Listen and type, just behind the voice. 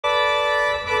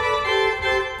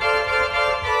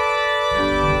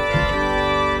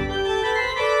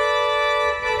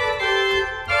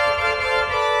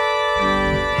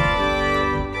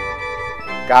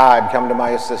God, come to my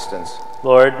assistance.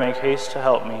 Lord, make haste to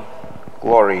help me.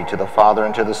 Glory to the Father,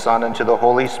 and to the Son, and to the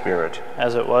Holy Spirit.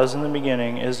 As it was in the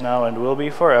beginning, is now, and will be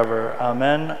forever.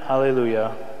 Amen.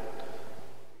 Alleluia.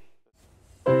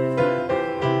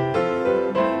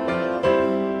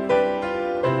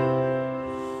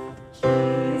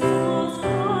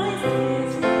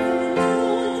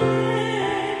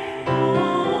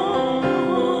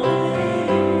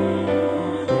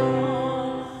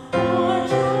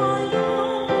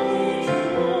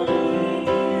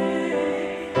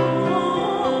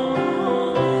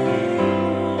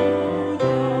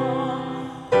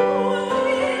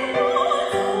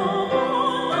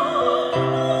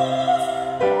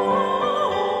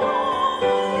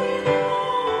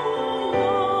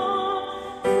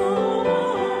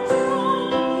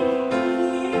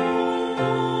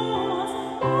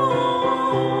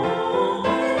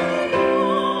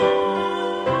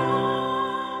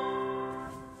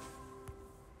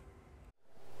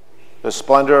 The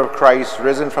splendor of Christ,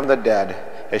 risen from the dead,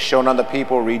 has shone on the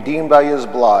people redeemed by his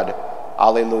blood.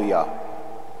 Alleluia.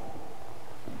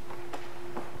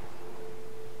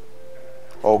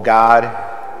 O God,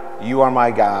 you are my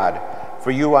God.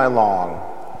 For you I long.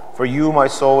 For you my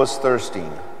soul is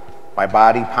thirsting. My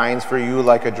body pines for you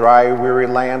like a dry, weary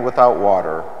land without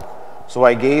water. So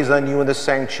I gaze on you in the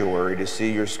sanctuary to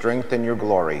see your strength and your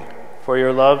glory. For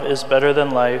your love is better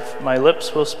than life. My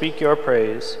lips will speak your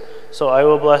praise. So I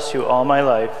will bless you all my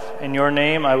life. In your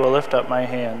name I will lift up my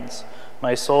hands.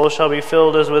 My soul shall be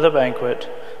filled as with a banquet.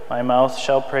 My mouth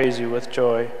shall praise you with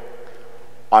joy.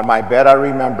 On my bed I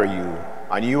remember you.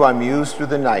 On you I muse through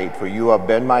the night, for you have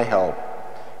been my help.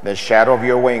 In the shadow of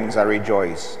your wings I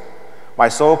rejoice. My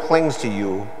soul clings to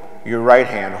you. Your right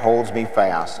hand holds me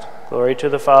fast. Glory to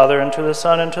the Father, and to the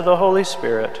Son, and to the Holy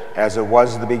Spirit. As it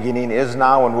was in the beginning, is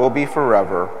now, and will be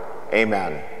forever.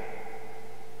 Amen.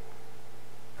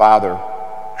 Father,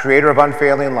 creator of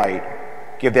unfailing light,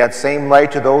 give that same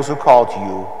light to those who call to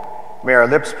you. May our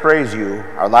lips praise you,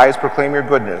 our lives proclaim your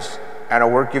goodness, and our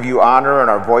work give you honor, and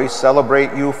our voice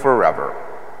celebrate you forever.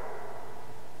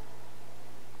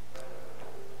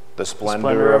 The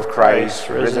splendor of Christ,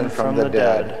 risen from the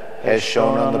dead, has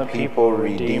shone on the people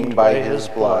redeemed by his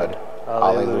blood.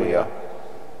 Alleluia.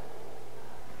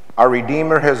 Our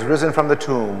Redeemer has risen from the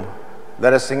tomb.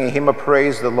 Let us sing a hymn of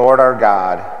praise to the Lord our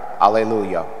God.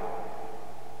 Alleluia.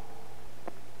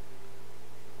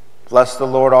 Bless the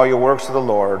Lord, all your works of the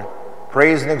Lord.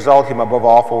 Praise and exalt him above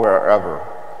all forever.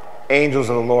 Angels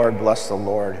of the Lord, bless the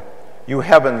Lord. You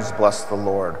heavens, bless the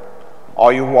Lord.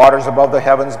 All you waters above the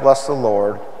heavens, bless the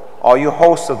Lord. All you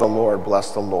hosts of the Lord,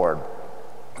 bless the Lord.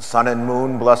 Sun and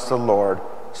moon, bless the Lord.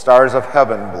 Stars of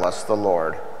heaven, bless the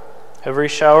Lord. Every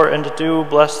shower and dew,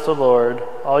 bless the Lord.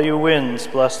 All you winds,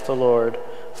 bless the Lord.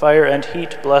 Fire and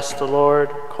heat, bless the Lord.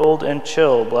 Cold and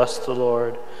chill, bless the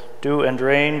Lord. Dew and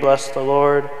rain, bless the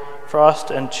Lord.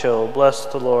 Frost and chill, bless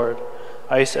the Lord.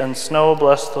 Ice and snow,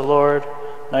 bless the Lord.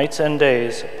 Nights and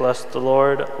days, bless the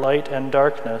Lord. Light and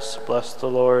darkness, bless the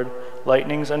Lord.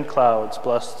 Lightnings and clouds,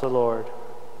 bless the Lord.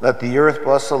 Let the earth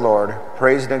bless the Lord.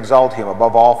 Praise and exalt him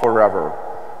above all forever.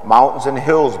 Mountains and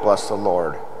hills, bless the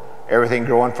Lord. Everything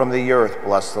growing from the earth,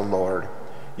 bless the Lord.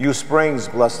 You springs,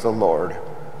 bless the Lord.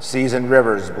 Seas and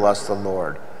rivers, bless the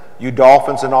Lord. You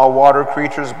dolphins and all water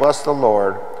creatures, bless the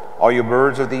Lord. All you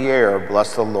birds of the air,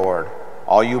 bless the Lord.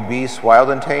 All you beasts,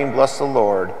 wild and tame, bless the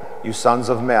Lord. You sons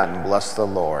of men, bless the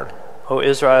Lord. O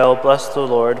Israel, bless the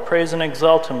Lord. Praise and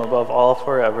exalt him above all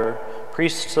forever.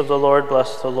 Priests of the Lord,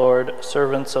 bless the Lord.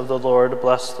 Servants of the Lord,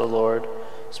 bless the Lord.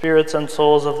 Spirits and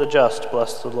souls of the just,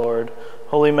 bless the Lord.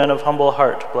 Holy men of humble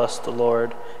heart, bless the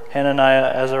Lord.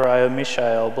 Hananiah, Azariah,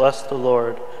 Mishael, bless the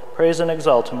Lord. Praise and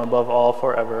exalt him above all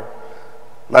forever.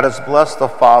 Let us bless the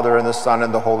Father, and the Son,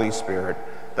 and the Holy Spirit.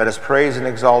 Let us praise and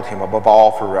exalt him above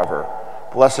all forever.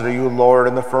 Blessed are you, Lord,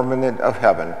 in the firmament of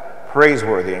heaven,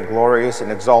 praiseworthy and glorious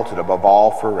and exalted above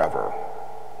all forever.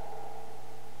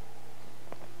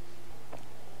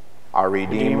 Our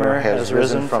Redeemer has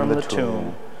risen from the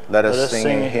tomb. Let us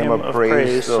sing a hymn of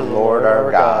praise to the Lord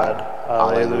our God.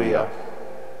 Alleluia.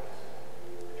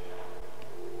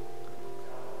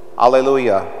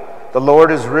 Alleluia. The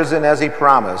Lord is risen as he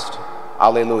promised.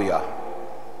 Alleluia.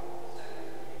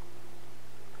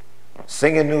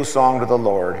 Sing a new song to the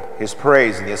Lord, his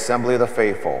praise in the assembly of the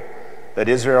faithful. Let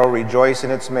Israel rejoice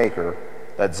in its maker.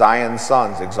 Let Zion's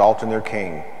sons exalt in their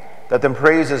king. Let them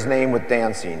praise his name with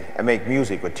dancing and make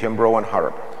music with timbrel and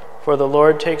harp. For the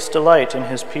Lord takes delight in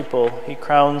his people. He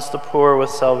crowns the poor with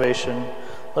salvation.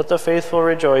 Let the faithful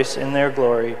rejoice in their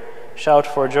glory. Shout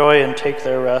for joy and take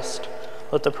their rest.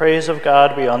 Let the praise of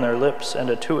God be on their lips and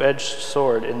a two-edged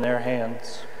sword in their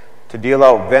hands. to deal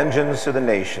out vengeance to the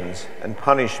nations and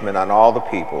punishment on all the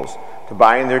peoples, to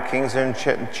bind their kings in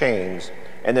chains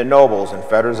and their nobles in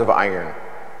fetters of iron,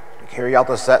 to carry out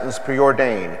the sentence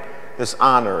preordained. This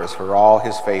honor is for all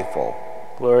his faithful.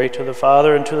 Glory to the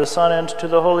Father, and to the Son, and to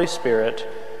the Holy Spirit.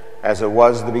 As it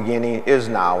was in the beginning, is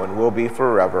now, and will be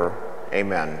forever.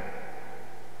 Amen.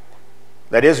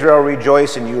 Let Israel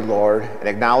rejoice in you, Lord, and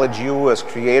acknowledge you as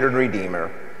Creator and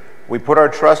Redeemer. We put our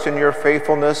trust in your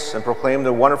faithfulness and proclaim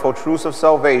the wonderful truths of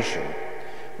salvation.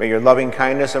 May your loving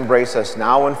kindness embrace us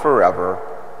now and forever.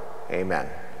 Amen.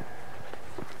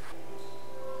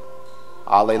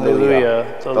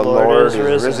 Alleluia. The Lord is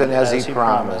risen as he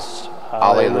promised.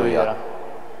 Alleluia.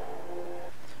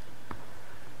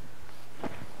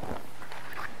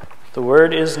 The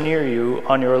word is near you,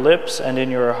 on your lips and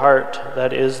in your heart.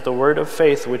 That is the word of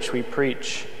faith which we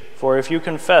preach. For if you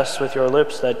confess with your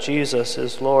lips that Jesus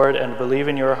is Lord and believe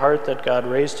in your heart that God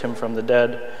raised him from the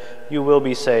dead, you will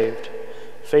be saved.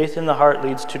 Faith in the heart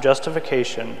leads to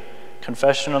justification,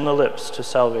 confession on the lips to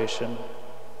salvation.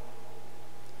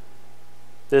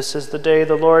 This is the day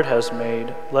the Lord has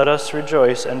made. Let us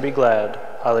rejoice and be glad.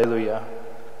 Alleluia.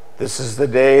 This is the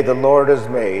day the Lord has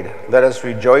made. Let us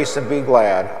rejoice and be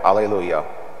glad. Alleluia.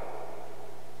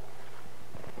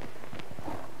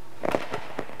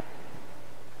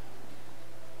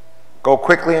 Go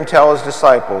quickly and tell his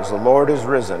disciples, the Lord is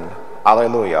risen.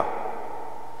 Alleluia.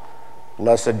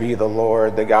 Blessed be the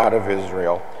Lord, the God of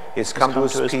Israel. He has come to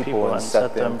his people and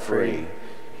set them free.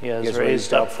 He has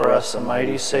raised up for us a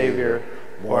mighty Savior,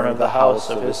 born of the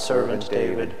house of his servant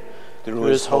David. Through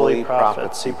his holy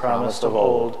prophets he promised of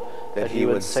old that he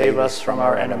would save us from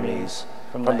our enemies,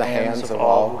 from the hands of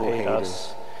all who hate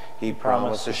us. He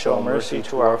promised to show mercy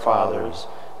to our fathers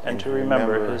and to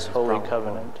remember his holy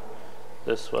covenant.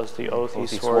 This was the oath he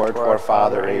swore to our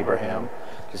father Abraham,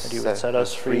 that he would set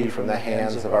us free from the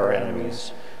hands of our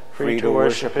enemies, free to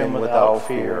worship him without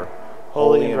fear,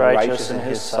 holy and righteous in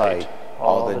his sight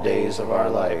all the days of our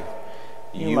life.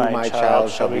 You, my child,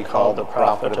 shall be called the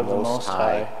prophet of the Most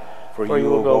High, for you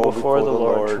will go before the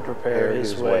Lord to prepare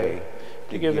his way,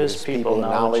 to give his people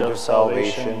knowledge of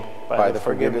salvation by the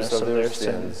forgiveness of their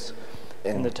sins.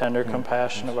 In the tender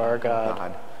compassion of our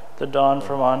God, the dawn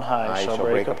from on high shall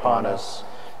break upon us,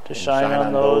 to shine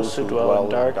on those who dwell in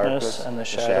darkness and the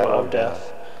shadow of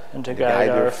death, and to guide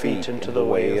our feet into the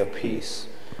way of peace.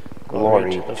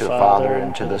 Glory to the Father,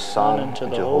 and to the Son, and to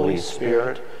the Holy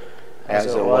Spirit, as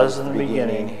it was in the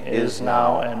beginning, is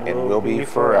now, and will be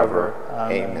forever.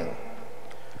 Amen.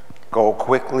 Go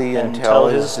quickly and tell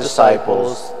his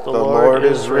disciples, the Lord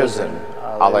is risen.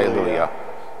 Alleluia.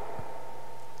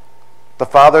 The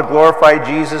Father glorified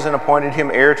Jesus and appointed him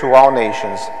heir to all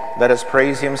nations. Let us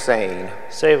praise him, saying,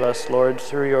 Save us, Lord,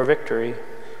 through your victory.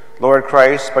 Lord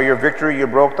Christ, by your victory you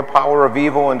broke the power of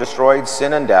evil and destroyed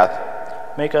sin and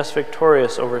death. Make us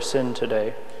victorious over sin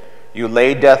today. You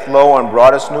laid death low and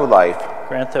brought us new life.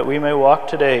 Grant that we may walk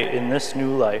today in this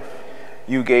new life.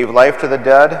 You gave life to the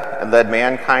dead and led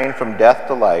mankind from death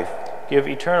to life. Give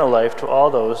eternal life to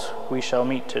all those we shall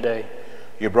meet today.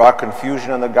 You brought confusion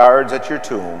on the guards at your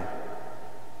tomb.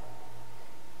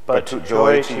 But to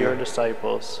joy to your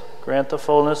disciples. Grant the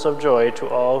fullness of joy to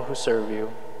all who serve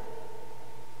you.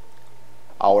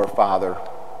 Our Father,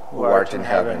 who art in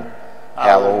heaven,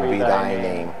 hallowed be thy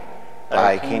name.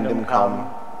 Thy kingdom come,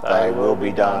 thy will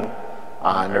be done,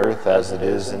 on earth as it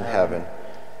is in heaven.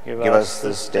 Give us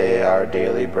this day our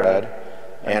daily bread,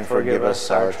 and forgive us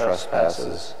our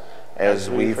trespasses, as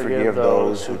we forgive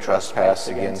those who trespass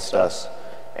against us.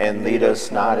 And lead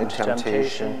us not into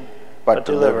temptation, but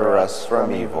deliver us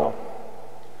from evil.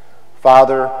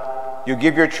 Father, you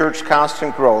give your church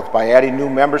constant growth by adding new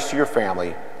members to your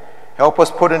family. Help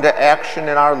us put into action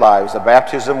in our lives the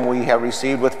baptism we have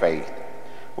received with faith.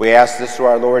 We ask this through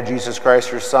our Lord Jesus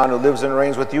Christ, your Son, who lives and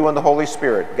reigns with you in the Holy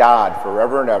Spirit, God,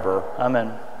 forever and ever.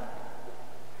 Amen.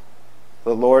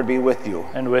 The Lord be with you.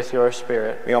 And with your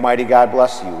spirit. May Almighty God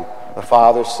bless you, the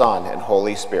Father, Son, and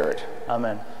Holy Spirit.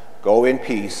 Amen. Go in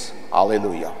peace.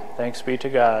 Alleluia. Thanks be to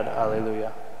God.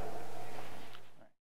 Alleluia.